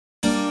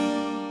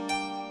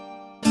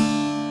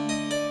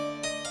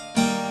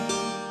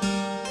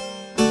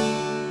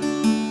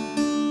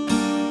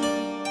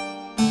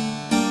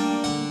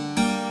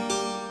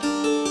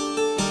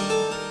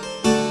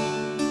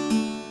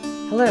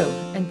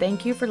and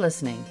thank you for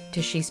listening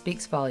to She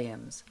Speaks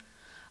Volumes,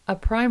 a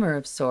primer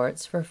of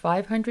sorts for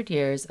 500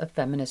 years of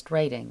feminist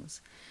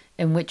writings,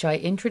 in which I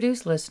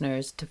introduce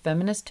listeners to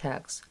feminist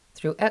texts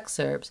through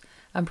excerpts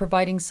and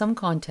providing some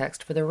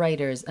context for the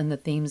writers and the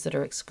themes that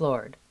are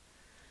explored.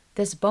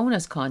 This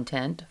bonus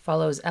content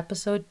follows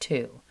Episode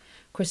 2,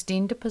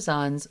 Christine de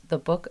Pizan's The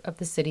Book of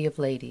the City of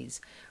Ladies,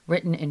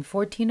 written in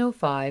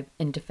 1405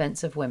 in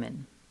defense of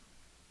women.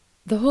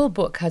 The whole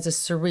book has a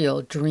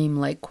surreal,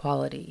 dreamlike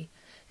quality.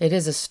 It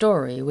is a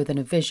story within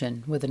a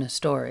vision within a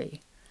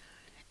story.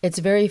 Its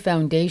very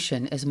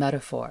foundation is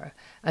metaphor,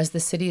 as the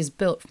city is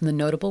built from the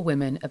notable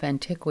women of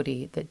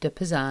antiquity that de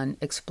Pizan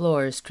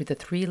explores through the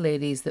three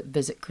ladies that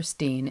visit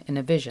Christine in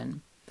a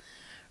vision: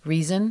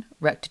 reason,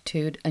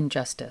 rectitude, and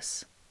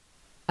justice.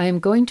 I am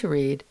going to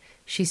read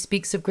She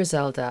Speaks of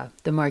Griselda,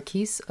 the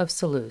Marquise of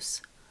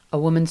Saluces, a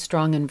woman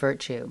strong in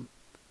virtue.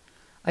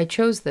 I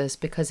chose this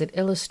because it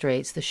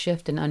illustrates the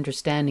shift in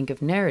understanding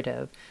of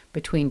narrative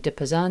between de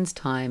Pizan's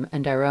time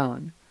and our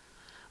own.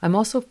 I'm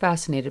also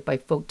fascinated by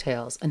folk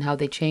tales and how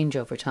they change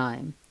over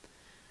time.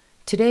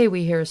 Today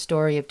we hear a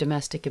story of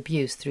domestic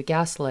abuse through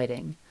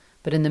gaslighting,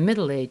 but in the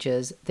Middle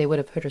Ages they would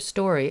have heard a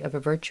story of a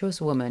virtuous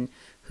woman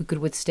who could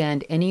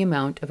withstand any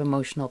amount of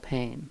emotional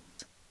pain.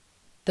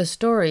 The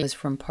story is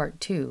from Part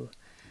 2,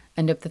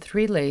 and of the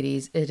three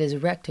ladies it is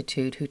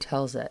Rectitude who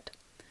tells it.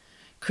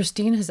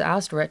 Christine has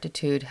asked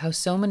Rectitude how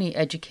so many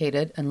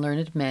educated and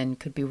learned men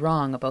could be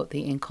wrong about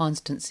the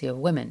inconstancy of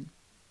women.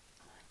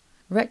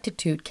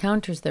 Rectitude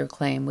counters their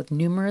claim with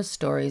numerous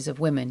stories of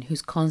women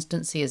whose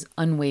constancy is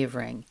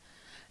unwavering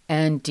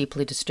and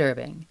deeply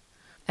disturbing.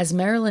 As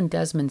Marilyn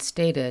Desmond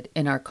stated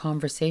in our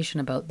conversation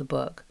about the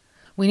book,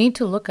 we need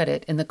to look at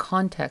it in the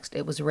context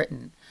it was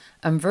written,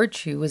 and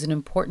virtue was an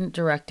important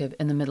directive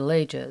in the Middle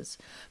Ages,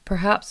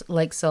 perhaps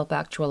like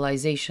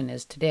self-actualization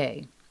is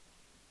today.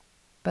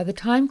 By the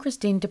time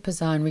Christine de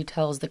Pizan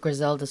retells the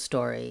Griselda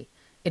story,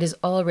 it is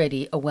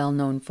already a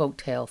well-known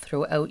folktale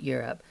throughout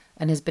Europe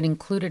and has been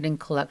included in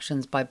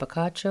collections by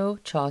Boccaccio,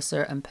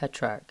 Chaucer, and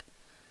Petrarch.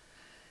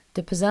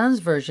 De Pizan's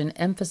version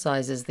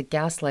emphasizes the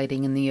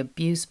gaslighting and the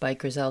abuse by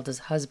Griselda's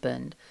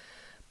husband,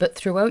 but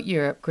throughout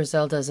Europe,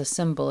 Griselda is a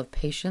symbol of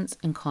patience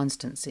and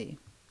constancy.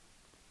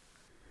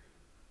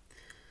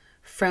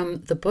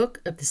 From The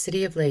Book of the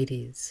City of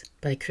Ladies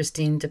by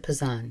Christine de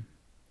Pizan.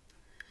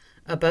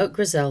 About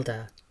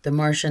Griselda, the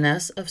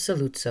Marchioness of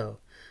Saluzzo,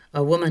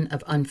 a woman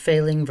of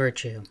unfailing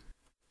virtue.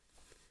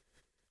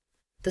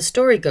 The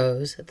story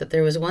goes that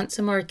there was once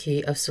a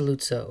Marquis of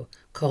Saluzzo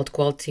called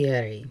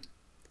Gualtieri,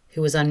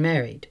 who was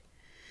unmarried.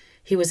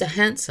 He was a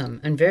handsome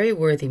and very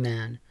worthy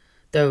man,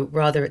 though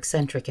rather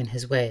eccentric in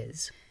his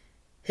ways.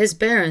 His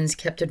barons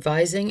kept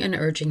advising and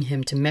urging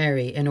him to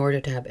marry in order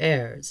to have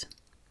heirs.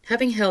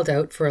 Having held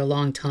out for a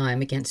long time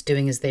against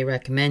doing as they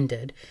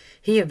recommended,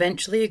 he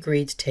eventually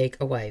agreed to take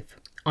a wife,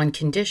 on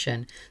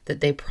condition that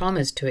they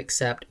promised to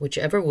accept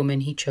whichever woman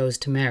he chose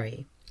to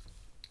marry.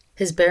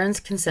 His barons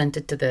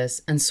consented to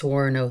this and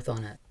swore an oath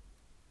on it.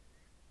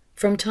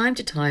 From time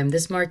to time,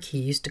 this marquis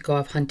used to go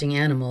off hunting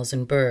animals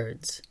and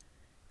birds.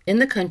 In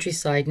the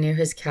countryside near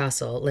his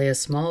castle lay a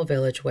small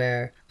village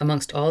where,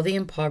 amongst all the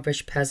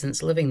impoverished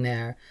peasants living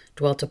there,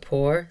 dwelt a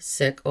poor,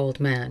 sick old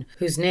man,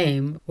 whose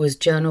name was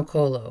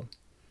Gianocolo.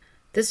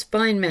 This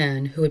fine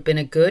man, who had been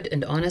a good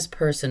and honest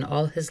person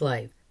all his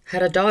life,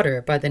 had a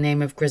daughter by the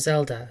name of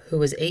Griselda, who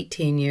was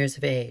 18 years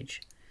of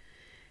age.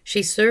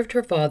 She served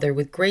her father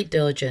with great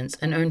diligence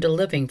and earned a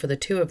living for the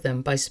two of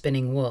them by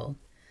spinning wool.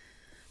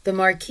 The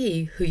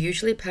Marquis, who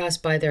usually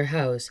passed by their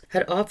house,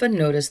 had often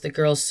noticed the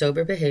girl's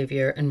sober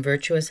behavior and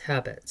virtuous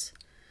habits.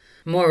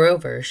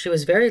 Moreover, she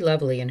was very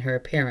lovely in her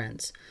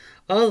appearance,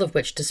 all of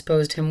which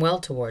disposed him well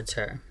towards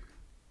her.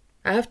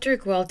 After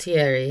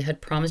Gualtieri had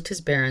promised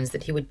his barons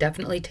that he would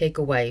definitely take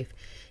a wife,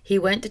 he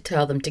went to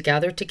tell them to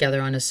gather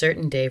together on a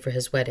certain day for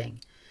his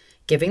wedding,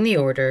 giving the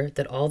order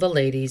that all the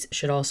ladies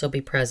should also be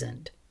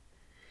present.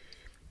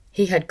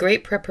 He had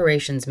great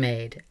preparations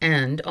made,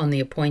 and, on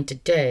the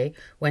appointed day,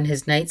 when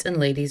his knights and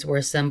ladies were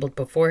assembled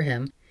before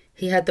him,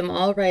 he had them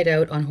all ride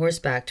out on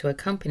horseback to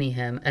accompany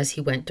him as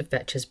he went to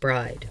fetch his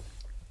bride.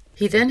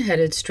 He then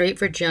headed straight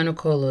for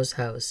Gianocolo's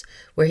house,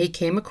 where he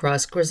came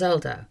across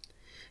Griselda.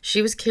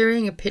 She was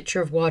carrying a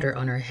pitcher of water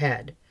on her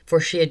head, for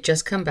she had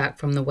just come back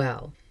from the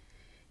well.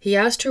 He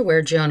asked her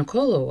where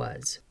Gianocolo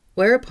was,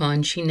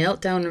 whereupon she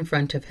knelt down in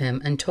front of him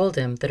and told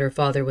him that her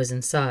father was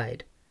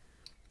inside.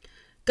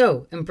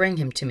 "Go and bring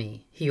him to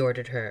me," he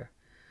ordered her.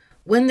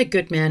 When the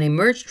good man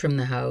emerged from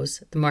the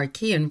house, the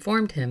Marquis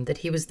informed him that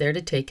he was there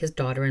to take his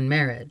daughter in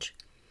marriage.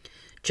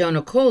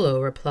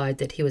 Gianocolo replied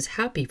that he was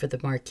happy for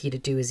the Marquis to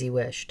do as he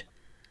wished.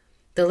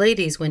 The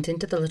ladies went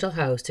into the little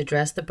house to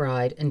dress the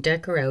bride and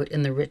deck her out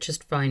in the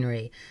richest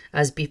finery,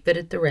 as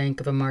befitted the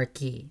rank of a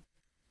Marquis,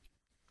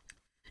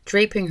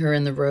 draping her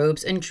in the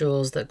robes and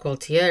jewels that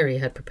Gualtieri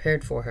had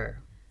prepared for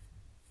her.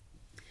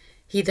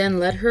 He then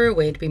led her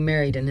away to be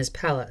married in his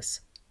palace.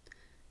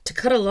 To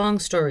cut a long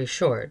story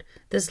short,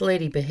 this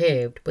lady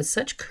behaved with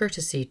such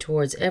courtesy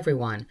towards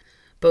everyone,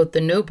 both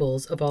the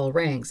nobles of all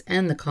ranks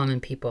and the common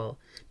people,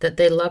 that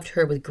they loved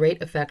her with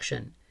great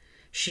affection.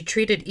 She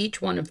treated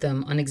each one of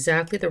them on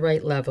exactly the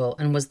right level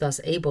and was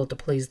thus able to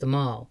please them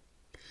all.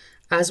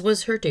 As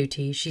was her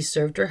duty, she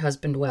served her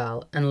husband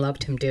well and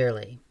loved him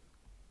dearly.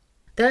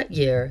 That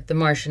year, the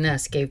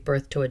Marchioness gave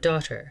birth to a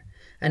daughter,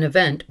 an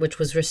event which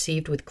was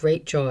received with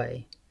great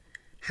joy.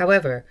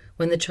 However,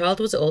 when the child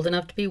was old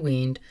enough to be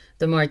weaned,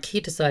 the Marquis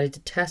decided to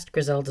test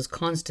Griselda's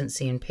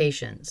constancy and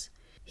patience.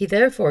 He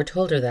therefore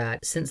told her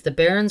that, since the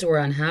barons were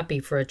unhappy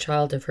for a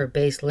child of her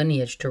base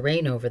lineage to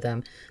reign over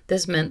them,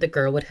 this meant the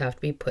girl would have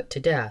to be put to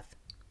death.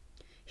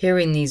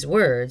 Hearing these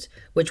words,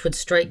 which would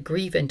strike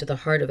grief into the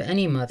heart of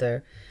any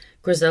mother,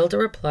 Griselda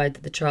replied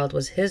that the child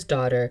was his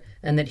daughter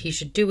and that he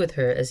should do with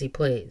her as he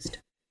pleased.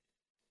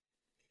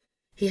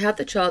 He had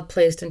the child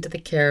placed into the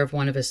care of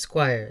one of his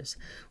squires,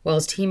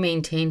 whilst he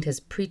maintained his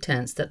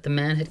pretense that the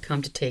man had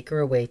come to take her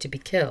away to be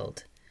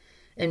killed.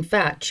 In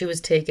fact, she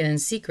was taken in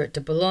secret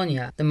to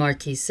Bologna, the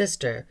Marquis's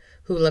sister,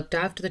 who looked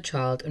after the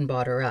child and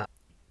brought her up.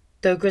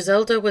 Though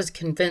Griselda was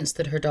convinced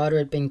that her daughter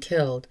had been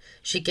killed,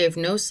 she gave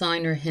no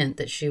sign or hint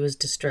that she was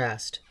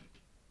distressed.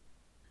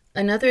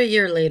 Another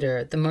year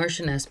later, the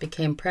Marchioness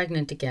became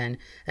pregnant again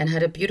and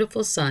had a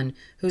beautiful son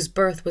whose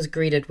birth was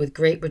greeted with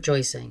great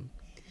rejoicing.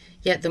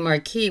 Yet the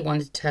Marquis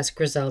wanted to test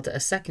Griselda a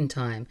second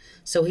time,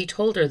 so he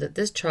told her that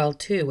this child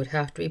too would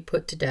have to be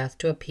put to death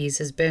to appease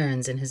his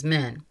barons and his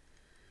men.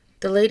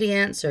 The lady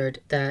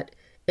answered that,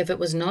 if it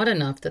was not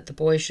enough that the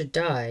boy should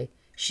die,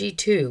 she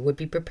too would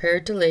be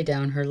prepared to lay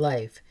down her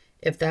life,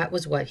 if that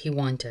was what he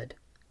wanted.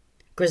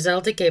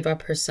 Griselda gave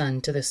up her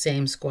son to the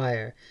same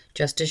squire,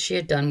 just as she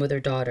had done with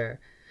her daughter,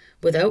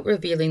 without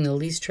revealing the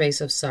least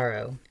trace of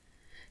sorrow.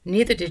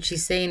 Neither did she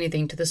say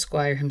anything to the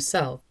squire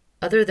himself,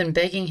 other than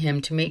begging him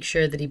to make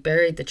sure that he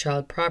buried the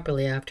child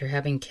properly after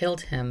having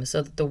killed him,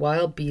 so that the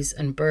wild beasts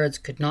and birds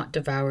could not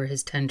devour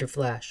his tender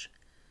flesh.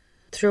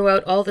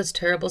 Throughout all this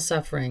terrible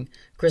suffering,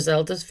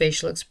 Griselda's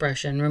facial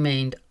expression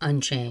remained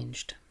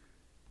unchanged.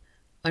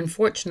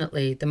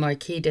 Unfortunately, the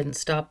Marquis didn't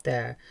stop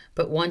there,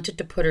 but wanted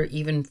to put her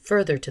even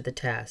further to the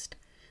test.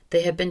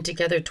 They had been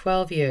together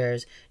 12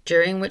 years,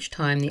 during which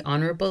time the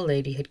honourable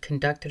lady had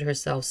conducted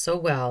herself so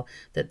well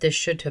that this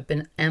should have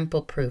been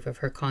ample proof of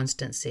her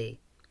constancy.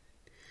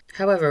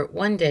 However,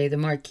 one day the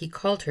Marquis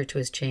called her to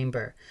his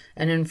chamber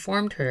and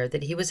informed her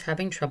that he was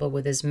having trouble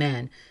with his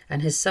men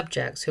and his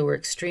subjects, who were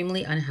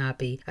extremely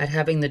unhappy at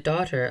having the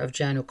daughter of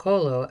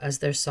Gianicolo as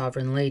their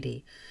sovereign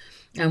lady,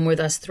 and were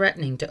thus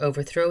threatening to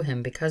overthrow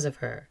him because of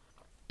her.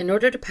 In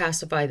order to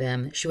pacify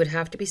them, she would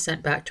have to be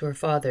sent back to her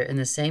father in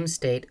the same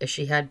state as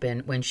she had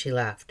been when she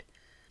left.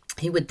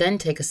 He would then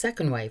take a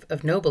second wife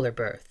of nobler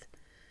birth.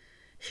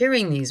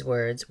 Hearing these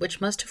words, which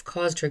must have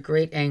caused her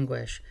great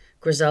anguish,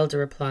 Griselda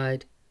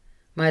replied,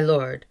 "My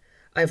lord,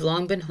 I've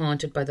long been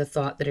haunted by the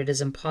thought that it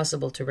is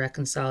impossible to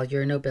reconcile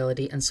your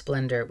nobility and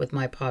splendor with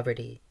my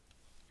poverty.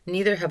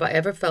 Neither have I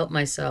ever felt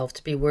myself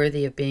to be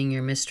worthy of being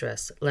your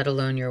mistress, let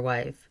alone your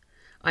wife.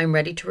 I am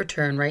ready to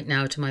return right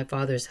now to my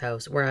father's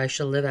house, where I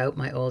shall live out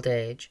my old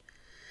age.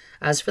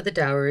 As for the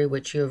dowry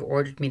which you have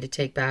ordered me to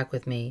take back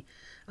with me,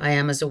 I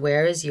am as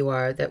aware as you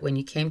are that when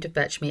you came to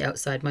fetch me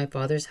outside my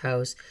father's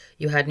house,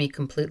 you had me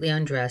completely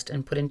undressed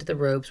and put into the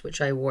robes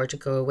which I wore to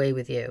go away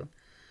with you.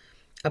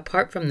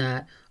 Apart from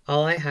that,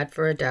 all I had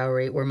for a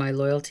dowry were my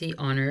loyalty,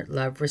 honor,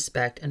 love,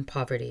 respect, and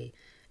poverty.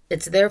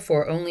 It's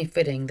therefore only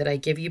fitting that I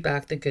give you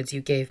back the goods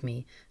you gave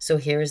me, so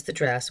here is the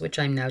dress which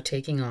I am now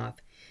taking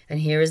off,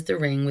 and here is the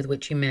ring with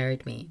which you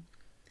married me.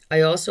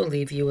 I also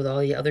leave you with all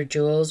the other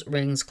jewels,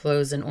 rings,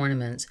 clothes, and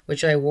ornaments,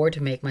 which I wore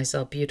to make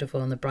myself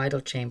beautiful in the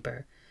bridal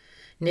chamber.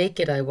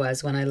 Naked I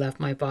was when I left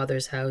my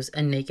father's house,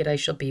 and naked I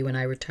shall be when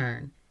I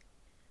return.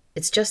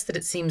 It's just that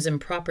it seems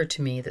improper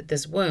to me that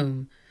this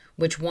womb,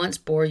 which once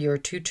bore your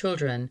 2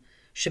 children,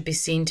 should be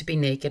seen to be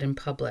naked in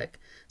public.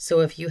 So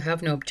if you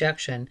have no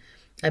objection,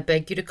 I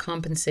beg you to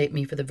compensate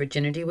me for the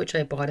virginity which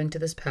I brought into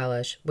this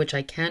palace, which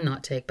I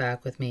cannot take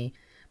back with me,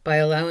 by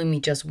allowing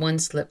me just one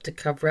slip to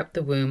cover up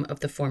the womb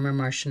of the former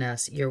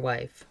Marchioness, your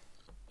wife."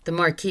 The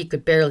Marquis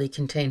could barely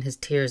contain his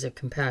tears of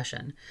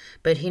compassion,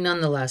 but he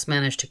nonetheless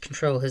managed to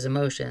control his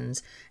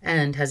emotions,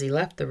 and, as he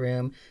left the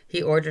room,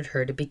 he ordered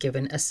her to be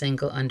given a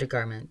single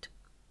undergarment.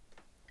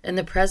 In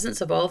the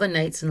presence of all the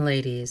knights and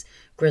ladies,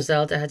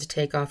 Griselda had to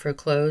take off her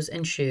clothes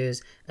and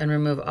shoes and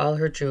remove all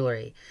her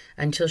jewelry,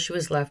 until she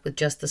was left with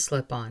just the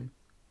slip-on.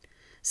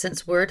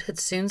 Since word had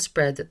soon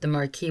spread that the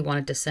Marquis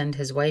wanted to send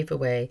his wife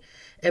away,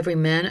 every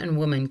man and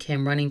woman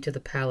came running to the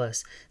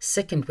palace,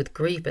 sickened with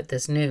grief at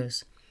this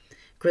news.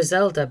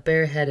 Griselda,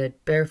 bareheaded,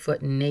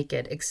 barefoot, and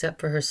naked, except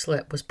for her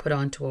slip, was put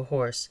onto a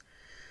horse,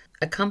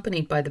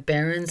 accompanied by the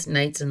barons,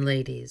 knights, and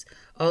ladies,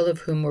 all of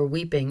whom were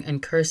weeping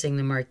and cursing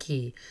the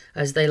Marquis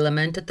as they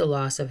lamented the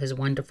loss of his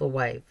wonderful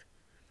wife.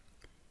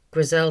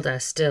 Griselda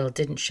still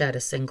didn't shed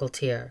a single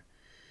tear.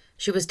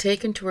 She was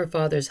taken to her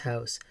father's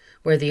house,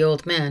 where the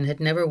old man had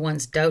never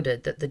once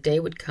doubted that the day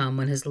would come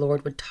when his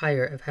lord would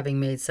tire of having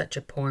made such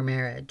a poor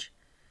marriage.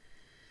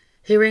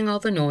 Hearing all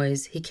the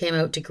noise, he came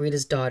out to greet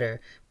his daughter,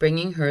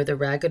 bringing her the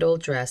ragged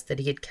old dress that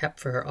he had kept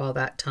for her all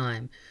that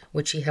time,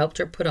 which he helped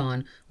her put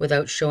on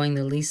without showing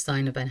the least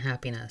sign of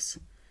unhappiness.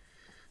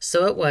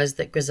 So it was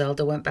that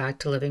Griselda went back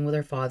to living with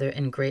her father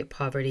in great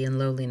poverty and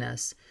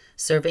lowliness,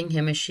 serving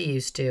him as she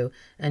used to,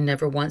 and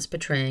never once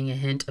betraying a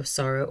hint of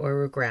sorrow or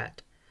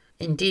regret.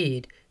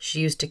 Indeed,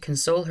 she used to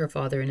console her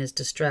father in his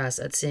distress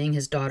at seeing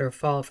his daughter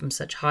fall from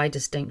such high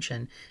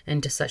distinction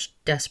into such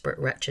desperate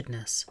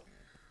wretchedness.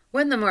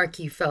 When the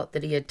Marquis felt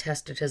that he had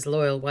tested his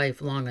loyal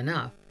wife long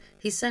enough,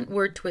 he sent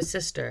word to his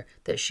sister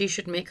that she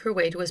should make her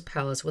way to his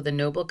palace with a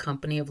noble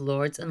company of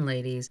lords and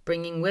ladies,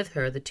 bringing with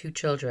her the 2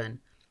 children,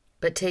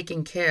 but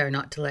taking care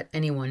not to let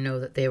anyone know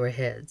that they were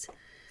his.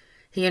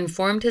 He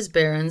informed his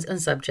barons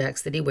and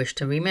subjects that he wished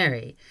to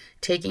remarry,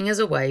 taking as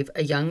a wife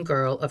a young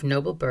girl of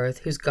noble birth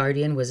whose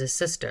guardian was his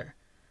sister.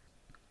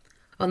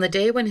 On the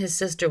day when his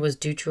sister was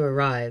due to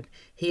arrive,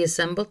 he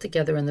assembled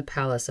together in the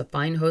palace a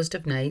fine host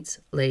of knights,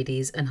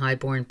 ladies, and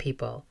high-born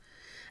people.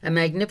 A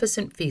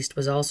magnificent feast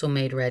was also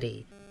made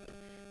ready.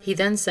 He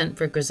then sent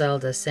for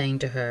Griselda, saying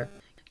to her,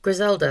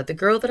 "Griselda, the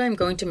girl that I am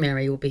going to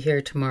marry will be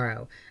here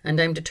tomorrow,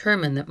 and I am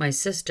determined that my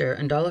sister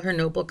and all her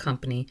noble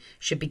company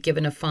should be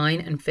given a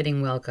fine and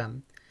fitting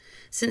welcome.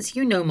 Since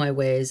you know my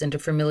ways and are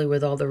familiar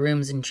with all the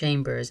rooms and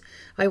chambers,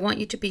 I want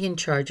you to be in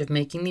charge of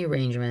making the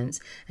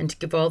arrangements and to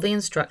give all the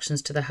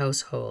instructions to the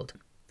household.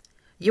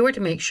 You are to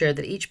make sure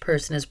that each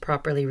person is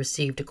properly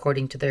received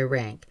according to their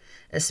rank,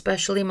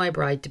 especially my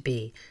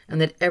bride-to-be, and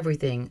that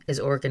everything is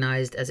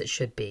organized as it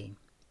should be."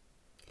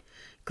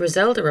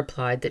 Griselda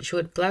replied that she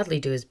would gladly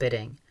do his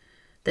bidding.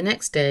 The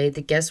next day,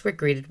 the guests were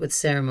greeted with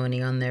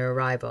ceremony on their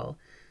arrival.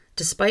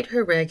 Despite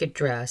her ragged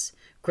dress,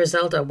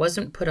 Griselda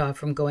wasn't put off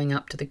from going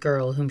up to the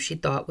girl whom she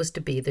thought was to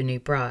be the new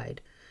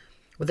bride.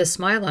 With a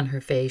smile on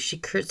her face, she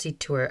curtsied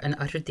to her and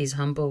uttered these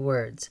humble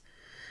words,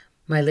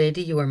 "My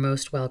lady, you are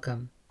most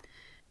welcome."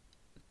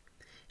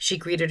 She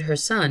greeted her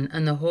son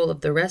and the whole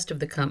of the rest of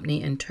the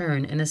company in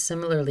turn in a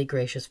similarly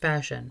gracious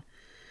fashion.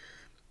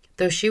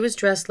 Though she was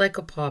dressed like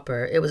a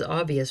pauper, it was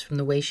obvious from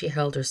the way she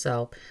held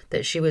herself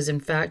that she was in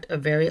fact a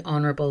very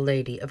honorable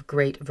lady of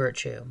great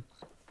virtue.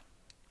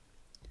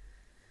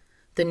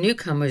 The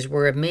newcomers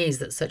were amazed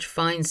that such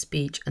fine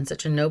speech and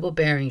such a noble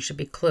bearing should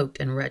be cloaked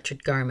in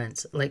wretched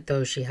garments like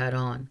those she had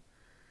on.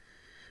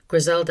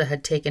 Griselda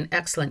had taken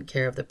excellent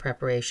care of the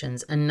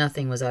preparations, and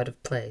nothing was out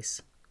of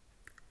place.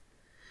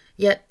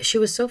 Yet she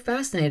was so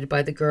fascinated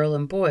by the girl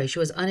and boy she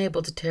was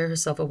unable to tear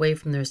herself away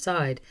from their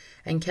side,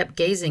 and kept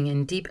gazing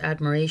in deep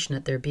admiration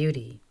at their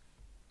beauty.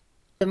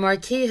 The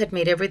Marquis had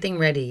made everything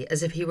ready,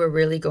 as if he were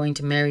really going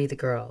to marry the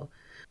girl.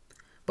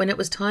 When it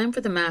was time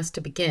for the mass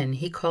to begin,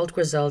 he called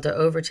Griselda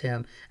over to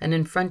him, and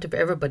in front of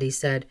everybody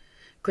said,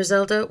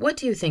 "Griselda, what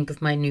do you think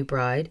of my new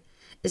bride?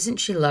 Isn't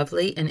she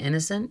lovely and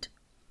innocent?"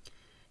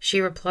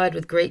 She replied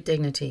with great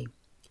dignity,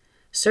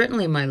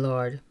 "Certainly, my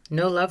lord,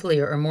 no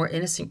lovelier or more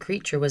innocent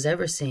creature was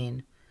ever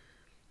seen.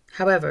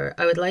 However,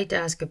 I would like to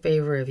ask a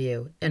favor of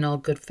you, in all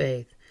good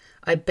faith.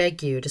 I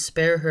beg you to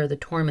spare her the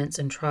torments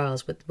and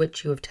trials with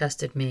which you have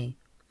tested me.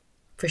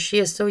 For she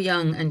is so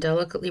young and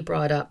delicately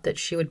brought up that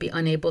she would be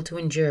unable to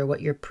endure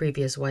what your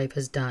previous wife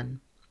has done."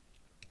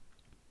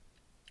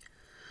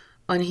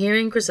 On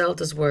hearing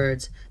Griselda's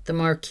words, the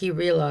Marquis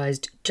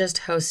realized just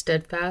how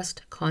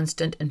steadfast,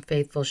 constant, and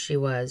faithful she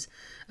was,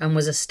 and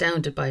was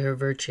astounded by her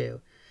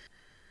virtue.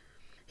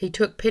 He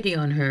took pity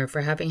on her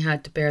for having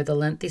had to bear the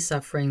lengthy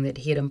suffering that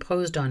he had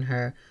imposed on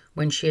her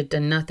when she had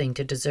done nothing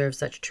to deserve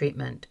such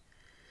treatment.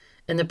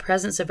 In the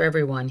presence of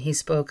everyone, he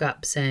spoke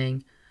up,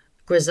 saying,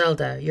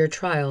 "Griselda, your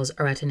trials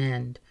are at an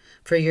end,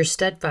 for your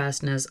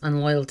steadfastness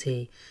and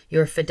loyalty,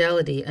 your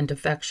fidelity and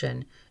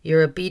affection,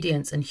 your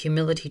obedience and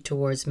humility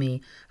towards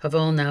me have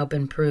all now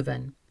been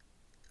proven.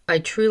 I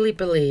truly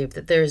believe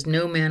that there is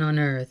no man on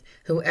earth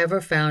who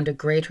ever found a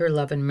greater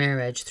love in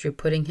marriage through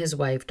putting his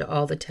wife to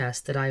all the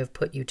tests that I have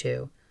put you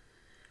to."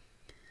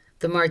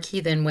 The Marquis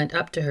then went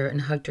up to her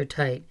and hugged her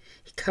tight.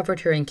 He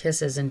covered her in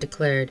kisses and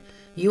declared,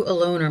 "You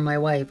alone are my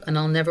wife, and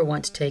I'll never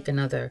want to take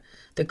another.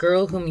 The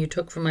girl whom you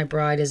took for my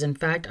bride is in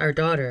fact our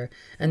daughter,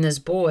 and this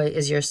boy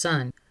is your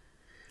son.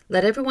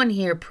 Let everyone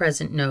here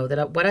present know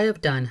that what I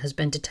have done has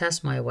been to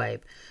test my wife,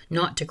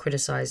 not to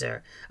criticize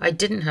her. I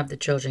didn't have the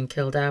children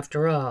killed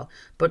after all,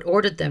 but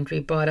ordered them to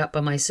be brought up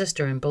by my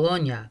sister in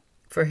Bologna,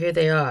 for here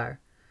they are."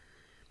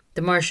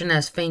 The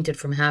Marchioness fainted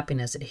from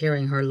happiness at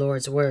hearing her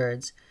lord's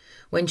words.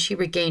 When she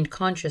regained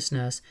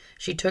consciousness,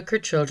 she took her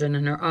children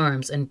in her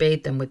arms and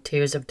bathed them with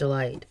tears of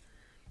delight.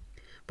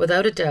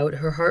 Without a doubt,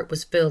 her heart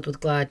was filled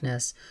with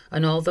gladness,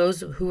 and all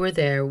those who were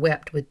there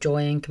wept with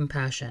joy and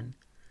compassion.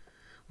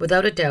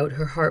 Without a doubt,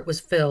 her heart was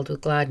filled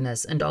with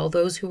gladness, and all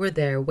those who were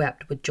there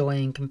wept with joy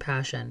and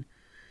compassion.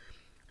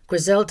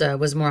 Griselda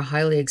was more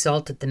highly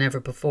exalted than ever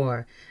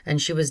before,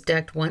 and she was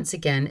decked once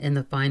again in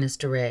the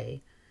finest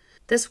array.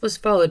 This was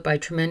followed by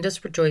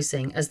tremendous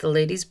rejoicing as the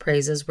lady's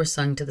praises were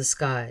sung to the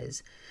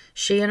skies.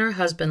 She and her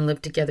husband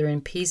lived together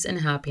in peace and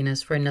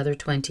happiness for another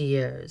 20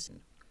 years.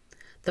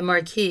 The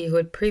Marquis, who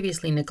had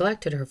previously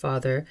neglected her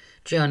father,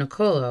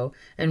 Giannicolo,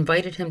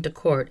 invited him to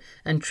court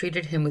and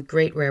treated him with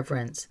great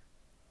reverence.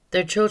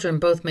 Their children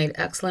both made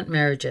excellent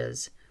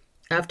marriages.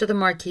 After the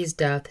Marquis's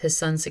death, his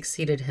son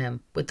succeeded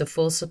him, with the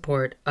full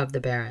support of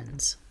the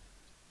barons.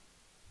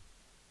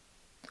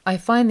 I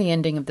find the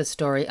ending of the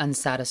story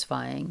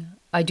unsatisfying.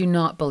 I do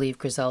not believe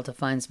Griselda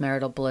finds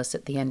marital bliss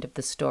at the end of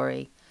the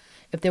story.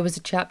 If there was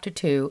a chapter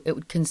 2, it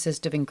would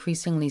consist of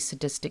increasingly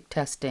sadistic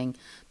testing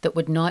that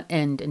would not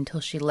end until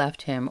she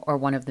left him or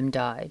one of them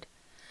died.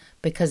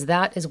 Because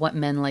that is what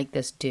men like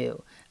this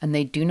do, and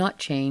they do not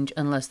change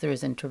unless there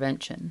is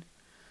intervention.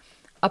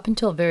 Up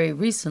until very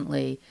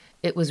recently,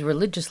 it was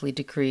religiously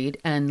decreed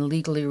and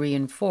legally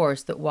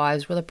reinforced that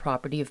wives were the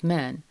property of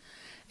men.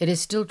 It is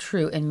still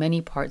true in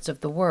many parts of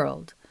the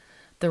world.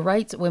 The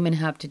rights women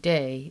have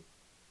today,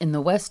 in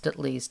the West at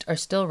least, are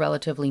still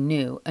relatively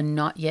new and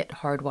not yet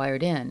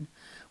hardwired in,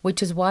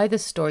 which is why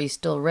this story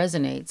still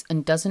resonates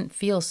and doesn't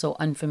feel so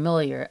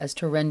unfamiliar as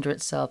to render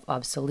itself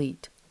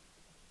obsolete.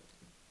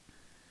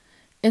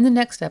 In the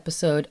next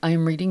episode, I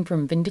am reading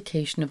from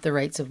Vindication of the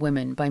Rights of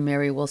Women by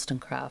Mary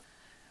Wollstonecraft,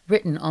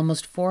 written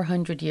almost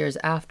 400 years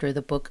after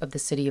the Book of the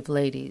City of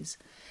Ladies.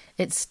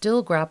 It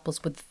still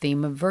grapples with the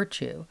theme of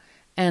virtue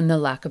and the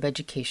lack of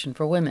education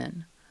for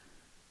women.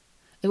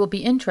 It will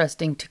be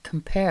interesting to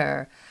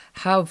compare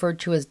how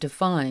virtue is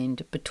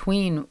defined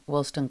between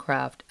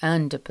Wollstonecraft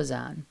and de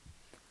Pizan.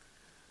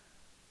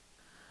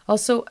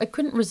 Also, I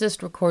couldn't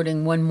resist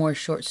recording one more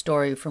short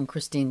story from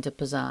Christine de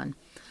Pizan,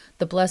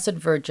 The Blessed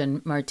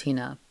Virgin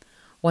Martina,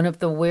 one of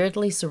the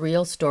weirdly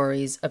surreal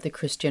stories of the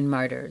Christian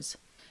martyrs.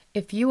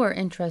 If you are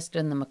interested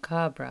in the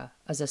macabre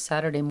as a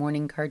Saturday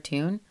morning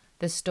cartoon,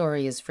 this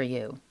story is for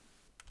you.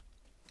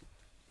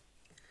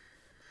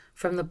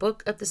 From the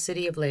Book of the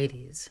City of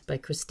Ladies by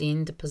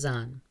Christine de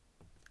Pizan.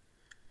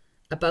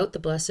 About the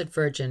Blessed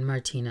Virgin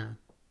Martina.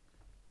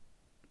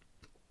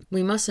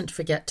 We mustn't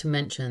forget to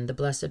mention the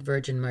Blessed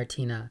Virgin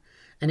Martina,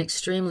 an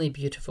extremely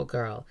beautiful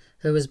girl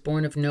who was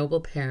born of noble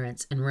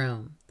parents in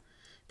Rome.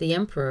 The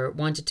emperor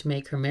wanted to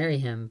make her marry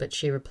him, but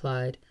she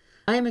replied,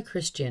 "I am a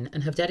Christian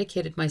and have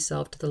dedicated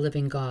myself to the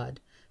living God,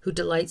 who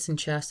delights in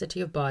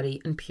chastity of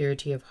body and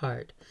purity of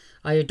heart.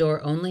 I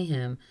adore only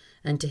him,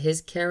 and to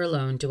his care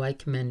alone do I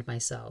commend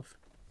myself."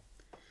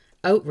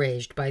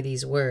 Outraged by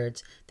these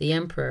words, the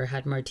emperor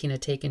had Martina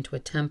taken to a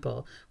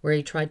temple where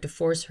he tried to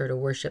force her to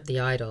worship the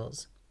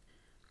idols.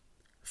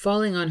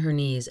 Falling on her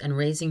knees and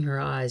raising her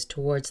eyes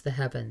towards the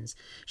heavens,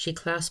 she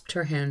clasped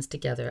her hands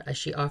together as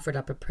she offered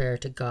up a prayer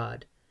to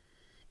God.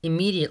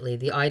 Immediately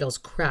the idols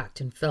cracked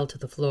and fell to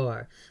the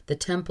floor, the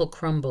temple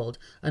crumbled,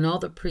 and all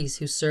the priests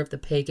who served the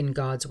pagan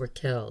gods were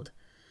killed.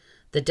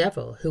 The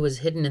devil, who was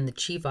hidden in the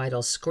chief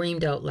idol,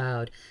 screamed out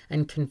loud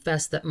and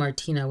confessed that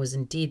Martina was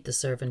indeed the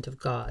servant of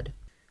God.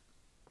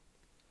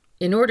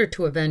 In order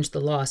to avenge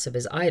the loss of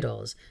his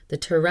idols, the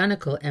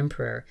tyrannical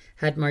emperor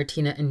had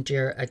Martina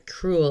endure a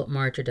cruel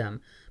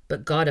martyrdom,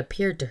 but God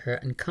appeared to her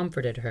and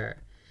comforted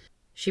her.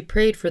 She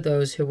prayed for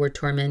those who were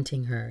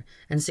tormenting her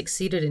and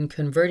succeeded in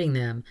converting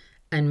them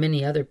and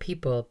many other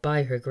people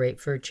by her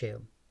great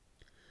virtue.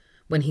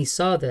 When he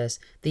saw this,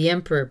 the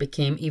emperor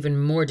became even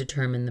more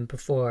determined than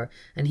before,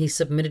 and he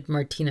submitted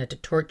Martina to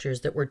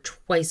tortures that were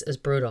twice as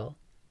brutal.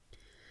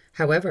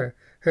 However,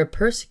 her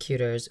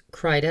persecutors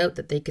cried out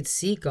that they could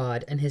see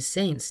God and his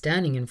saints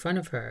standing in front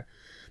of her.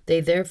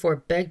 They therefore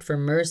begged for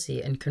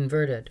mercy and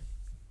converted.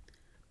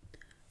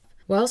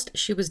 Whilst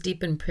she was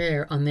deep in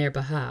prayer on their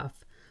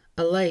behalf,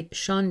 a light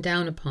shone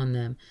down upon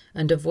them,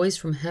 and a voice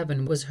from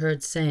heaven was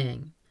heard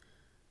saying,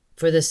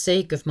 "For the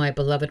sake of my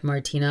beloved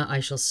Martina, I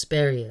shall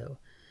spare you."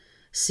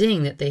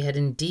 Seeing that they had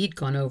indeed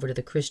gone over to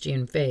the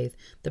Christian faith,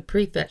 the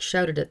prefect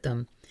shouted at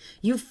them,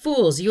 "You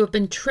fools, you have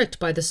been tricked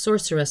by the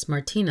sorceress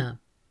Martina."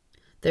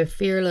 Their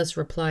fearless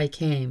reply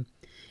came,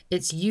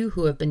 "It's you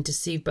who have been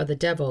deceived by the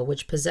devil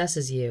which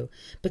possesses you,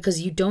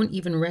 because you don't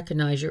even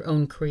recognize your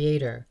own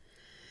creator."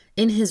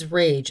 In his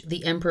rage,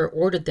 the emperor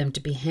ordered them to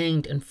be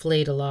hanged and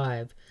flayed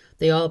alive.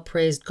 They all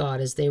praised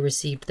God as they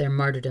received their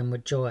martyrdom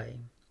with joy.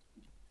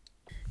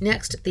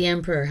 Next, the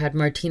emperor had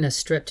Martina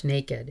stripped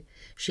naked.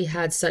 She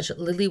had such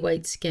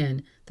lily-white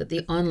skin that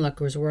the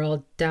onlookers were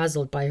all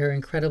dazzled by her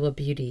incredible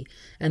beauty,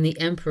 and the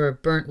emperor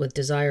burnt with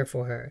desire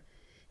for her.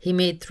 He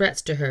made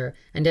threats to her,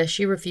 and as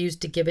she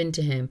refused to give in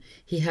to him,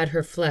 he had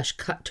her flesh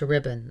cut to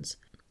ribbons.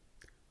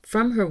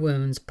 From her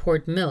wounds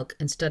poured milk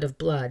instead of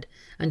blood,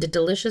 and a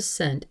delicious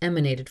scent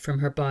emanated from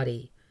her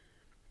body.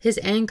 His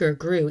anger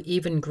grew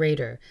even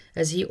greater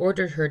as he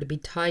ordered her to be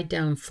tied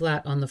down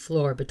flat on the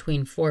floor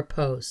between 4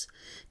 posts,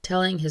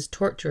 telling his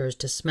torturers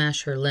to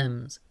smash her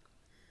limbs.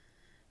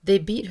 They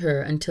beat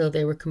her until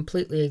they were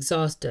completely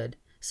exhausted,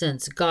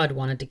 since God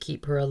wanted to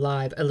keep her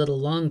alive a little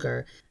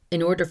longer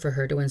in order for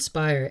her to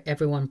inspire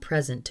everyone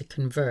present to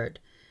convert,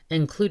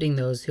 including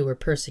those who were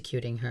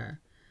persecuting her.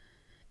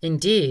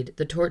 Indeed,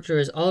 the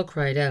torturers all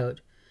cried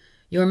out,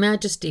 "Your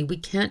Majesty, we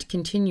can't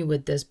continue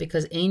with this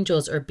because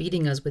angels are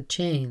beating us with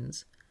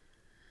chains."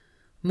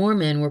 More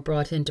men were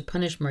brought in to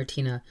punish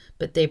Martina,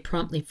 but they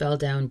promptly fell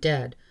down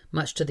dead,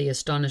 much to the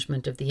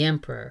astonishment of the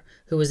emperor,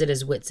 who was at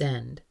his wit's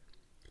end.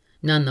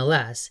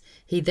 Nonetheless,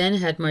 he then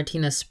had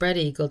Martina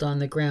spread-eagled on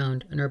the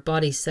ground and her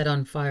body set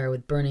on fire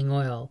with burning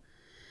oil.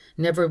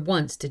 Never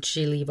once did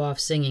she leave off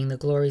singing the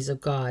glories of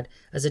God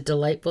as a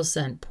delightful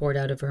scent poured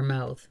out of her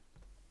mouth.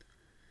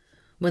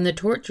 When the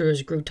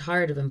torturers grew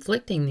tired of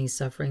inflicting these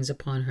sufferings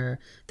upon her,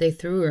 they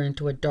threw her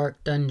into a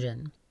dark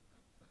dungeon.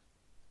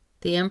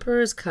 The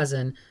emperor's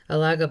cousin,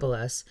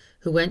 Elagabalus,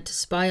 who went to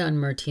spy on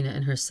Martina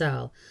in her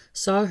cell,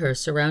 saw her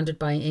surrounded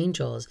by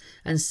angels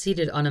and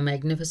seated on a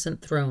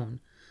magnificent throne.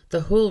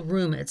 The whole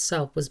room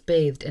itself was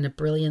bathed in a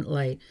brilliant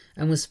light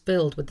and was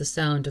filled with the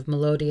sound of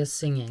melodious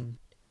singing.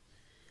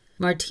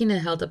 Martina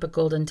held up a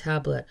golden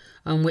tablet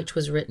on which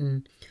was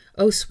written,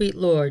 "O sweet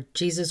Lord,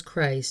 Jesus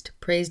Christ,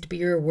 praised be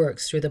your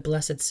works through the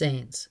blessed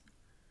saints."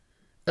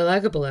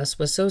 Elagabalus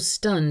was so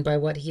stunned by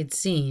what he had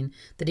seen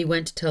that he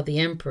went to tell the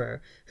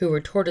emperor, who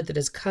retorted that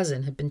his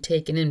cousin had been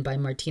taken in by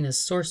Martina's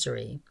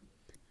sorcery.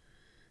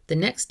 The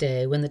next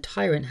day, when the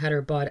tyrant had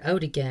her brought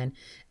out again,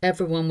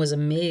 everyone was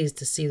amazed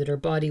to see that her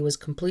body was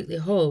completely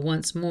whole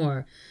once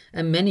more,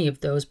 and many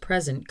of those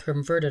present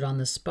converted on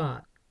the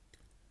spot.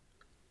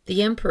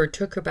 The emperor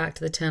took her back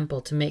to the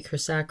temple to make her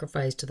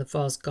sacrifice to the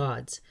false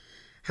gods.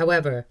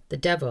 However, the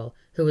devil,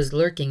 who was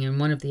lurking in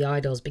one of the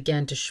idols,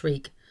 began to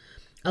shriek,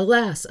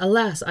 "Alas,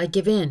 alas, I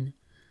give in!"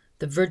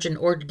 The Virgin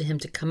ordered him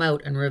to come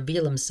out and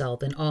reveal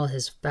himself in all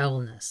his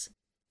foulness.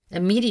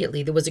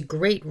 Immediately there was a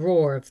great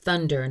roar of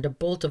thunder, and a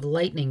bolt of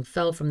lightning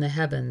fell from the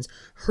heavens,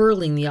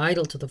 hurling the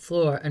idol to the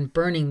floor and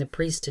burning the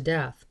priest to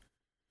death.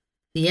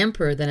 The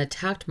emperor then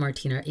attacked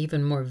Martina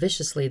even more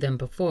viciously than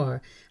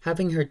before,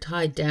 having her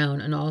tied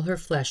down and all her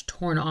flesh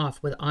torn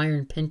off with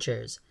iron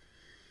pincers.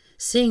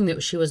 Seeing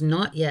that she was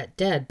not yet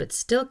dead, but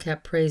still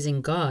kept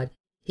praising God,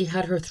 he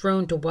had her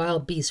thrown to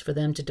wild beasts for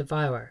them to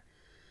devour.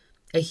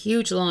 A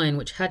huge lion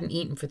which hadn't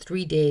eaten for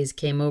 3 days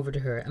came over to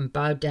her and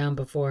bowed down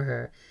before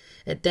her.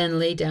 It then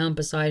lay down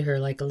beside her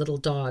like a little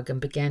dog and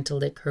began to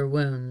lick her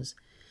wounds.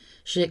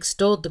 She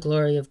extolled the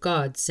glory of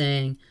God,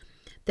 saying,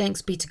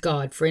 "Thanks be to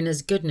God, for in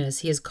his goodness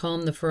he has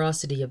calmed the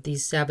ferocity of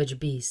these savage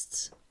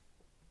beasts."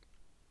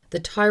 The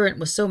tyrant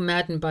was so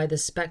maddened by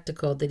this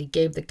spectacle that he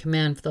gave the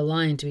command for the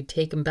lion to be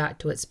taken back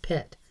to its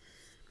pit.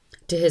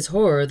 To his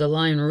horror, the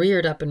lion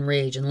reared up in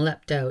rage and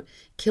leapt out,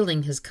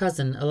 killing his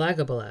cousin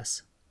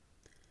Elagabalus.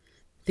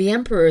 The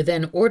emperor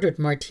then ordered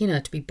Martina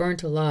to be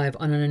burnt alive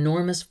on an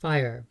enormous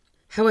fire.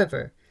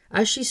 However,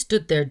 as she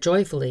stood there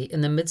joyfully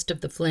in the midst of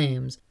the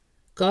flames,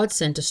 God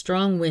sent a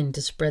strong wind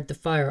to spread the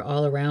fire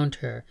all around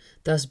her,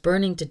 thus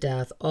burning to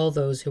death all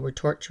those who were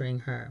torturing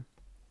her.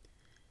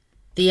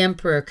 The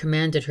emperor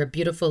commanded her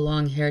beautiful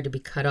long hair to be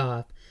cut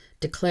off,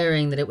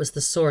 declaring that it was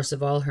the source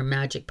of all her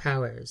magic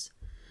powers.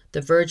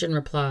 The Virgin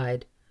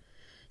replied,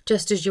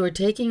 "Just as you are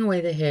taking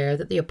away the hair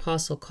that the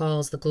apostle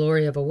calls the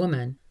glory of a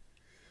woman,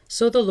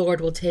 so the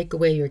Lord will take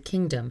away your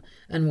kingdom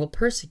and will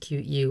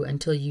persecute you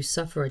until you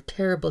suffer a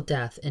terrible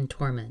death in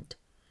torment."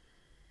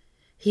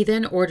 He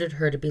then ordered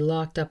her to be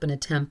locked up in a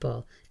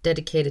temple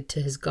dedicated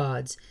to his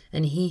gods,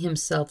 and he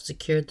himself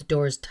secured the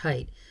doors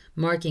tight,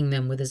 marking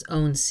them with his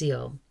own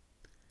seal.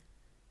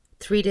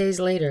 3 days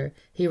later,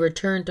 he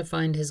returned to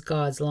find his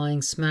gods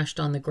lying smashed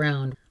on the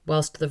ground,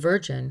 whilst the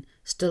Virgin,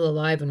 still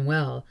alive and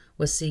well,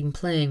 was seen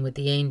playing with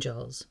the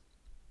angels.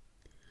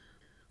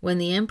 When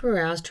the emperor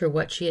asked her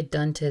what she had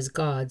done to his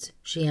gods,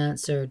 she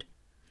answered,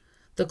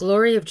 "The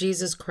glory of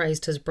Jesus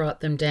Christ has brought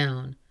them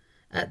down."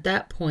 At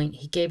that point,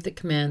 he gave the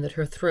command that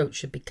her throat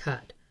should be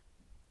cut.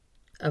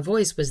 A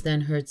voice was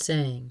then heard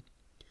saying,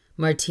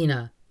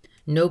 "Martina,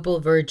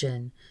 noble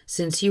virgin,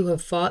 since you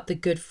have fought the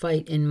good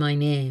fight in my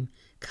name,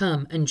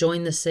 come and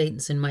join the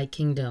saints in my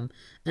kingdom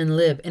and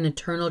live in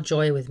eternal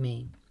joy with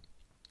me."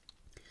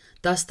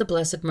 Thus the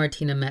blessed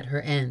Martina met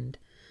her end.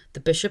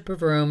 The Bishop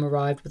of Rome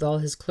arrived with all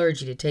his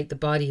clergy to take the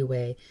body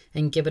away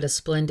and give it a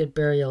splendid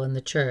burial in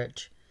the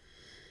church.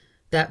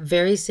 That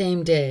very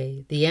same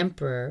day, the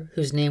emperor,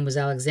 whose name was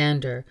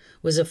Alexander,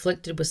 was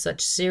afflicted with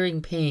such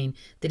searing pain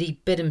that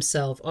he bit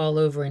himself all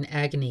over in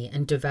agony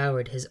and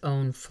devoured his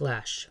own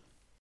flesh.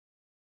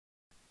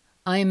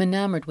 I am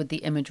enamored with the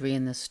imagery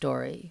in this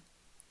story.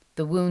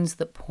 The wounds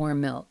that pour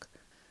milk,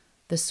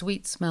 the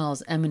sweet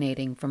smells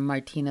emanating from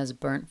Martina's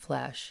burnt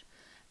flesh,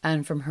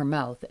 and from her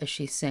mouth as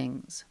she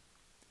sings.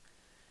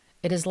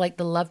 It is like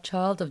the love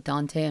child of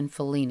Dante and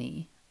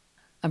Fellini,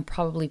 and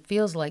probably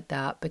feels like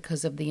that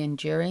because of the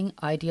enduring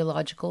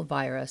ideological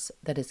virus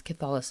that is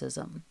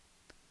Catholicism.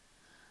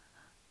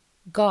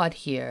 God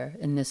here,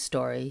 in this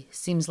story,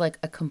 seems like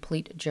a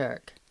complete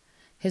jerk.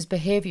 His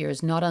behavior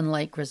is not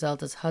unlike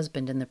Griselda's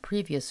husband in the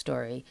previous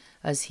story,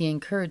 as he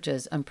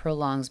encourages and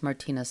prolongs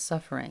Martina's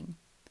suffering.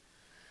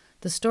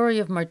 The story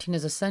of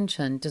Martina's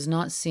ascension does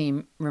not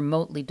seem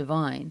remotely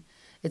divine.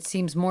 It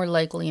seems more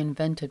likely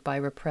invented by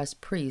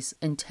repressed priests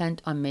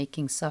intent on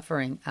making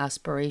suffering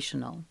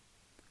aspirational.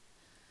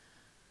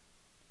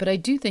 But I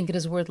do think it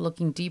is worth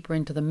looking deeper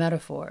into the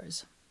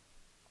metaphors.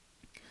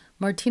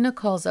 Martina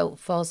calls out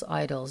false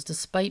idols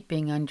despite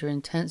being under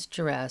intense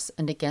duress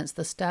and against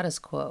the status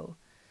quo.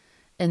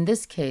 In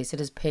this case,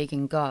 it is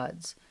pagan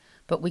gods.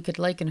 but we could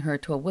liken her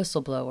to a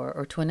whistleblower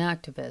or to an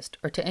activist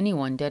or to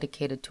anyone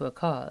dedicated to a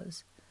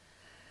cause.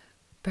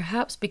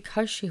 Perhaps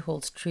because she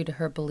holds true to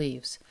her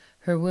beliefs,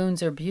 her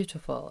wounds are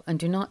beautiful and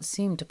do not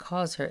seem to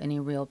cause her any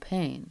real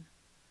pain.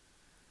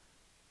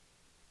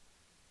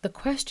 The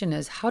question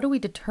is, how do we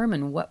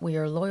determine what we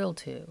are loyal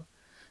to?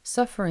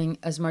 Suffering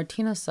as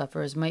Martina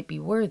suffers might be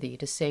worthy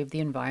to save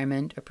the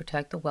environment or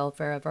protect the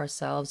welfare of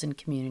ourselves and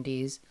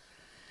communities,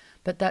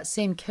 but that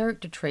same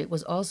character trait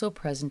was also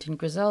present in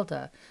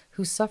Griselda,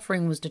 whose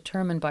suffering was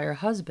determined by her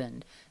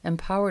husband,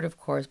 empowered, of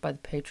course, by the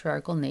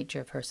patriarchal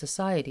nature of her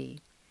society.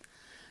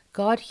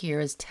 God here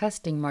is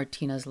testing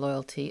Martina's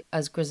loyalty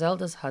as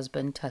Griselda's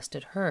husband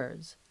tested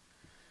hers.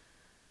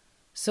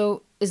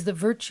 So, is the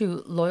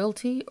virtue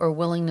loyalty or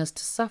willingness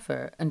to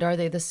suffer, and are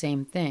they the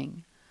same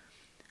thing?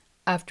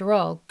 After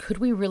all, could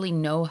we really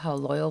know how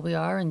loyal we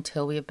are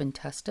until we have been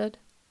tested?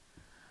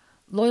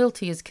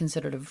 Loyalty is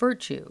considered a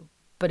virtue,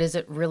 but is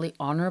it really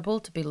honorable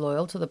to be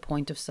loyal to the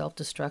point of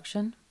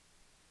self-destruction?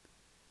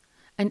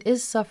 And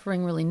is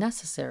suffering really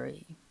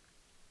necessary?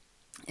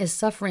 Is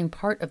suffering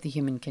part of the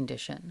human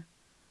condition?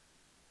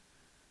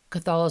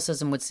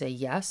 Catholicism would say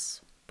yes.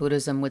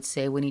 Buddhism would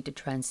say we need to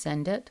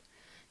transcend it.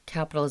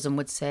 Capitalism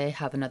would say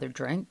have another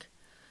drink.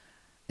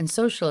 And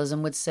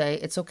socialism would say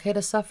it's okay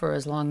to suffer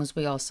as long as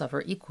we all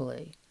suffer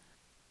equally.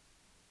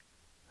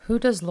 Who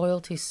does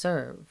loyalty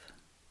serve?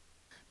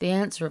 The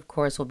answer, of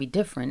course, will be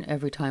different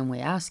every time we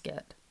ask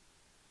it.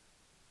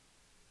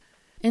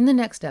 In the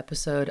next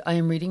episode, I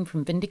am reading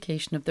from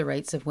Vindication of the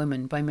Rights of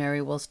Women by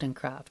Mary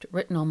Wollstonecraft,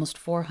 written almost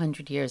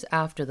 400 years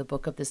after the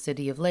Book of the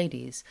City of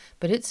Ladies,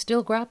 but it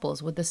still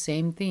grapples with the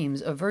same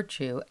themes of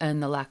virtue and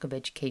the lack of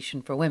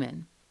education for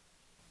women.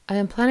 I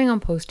am planning on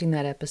posting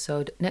that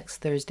episode next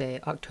Thursday,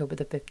 October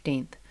the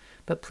 15th,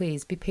 but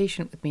please be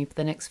patient with me for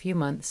the next few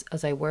months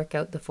as I work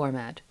out the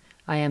format.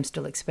 I am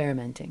still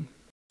experimenting.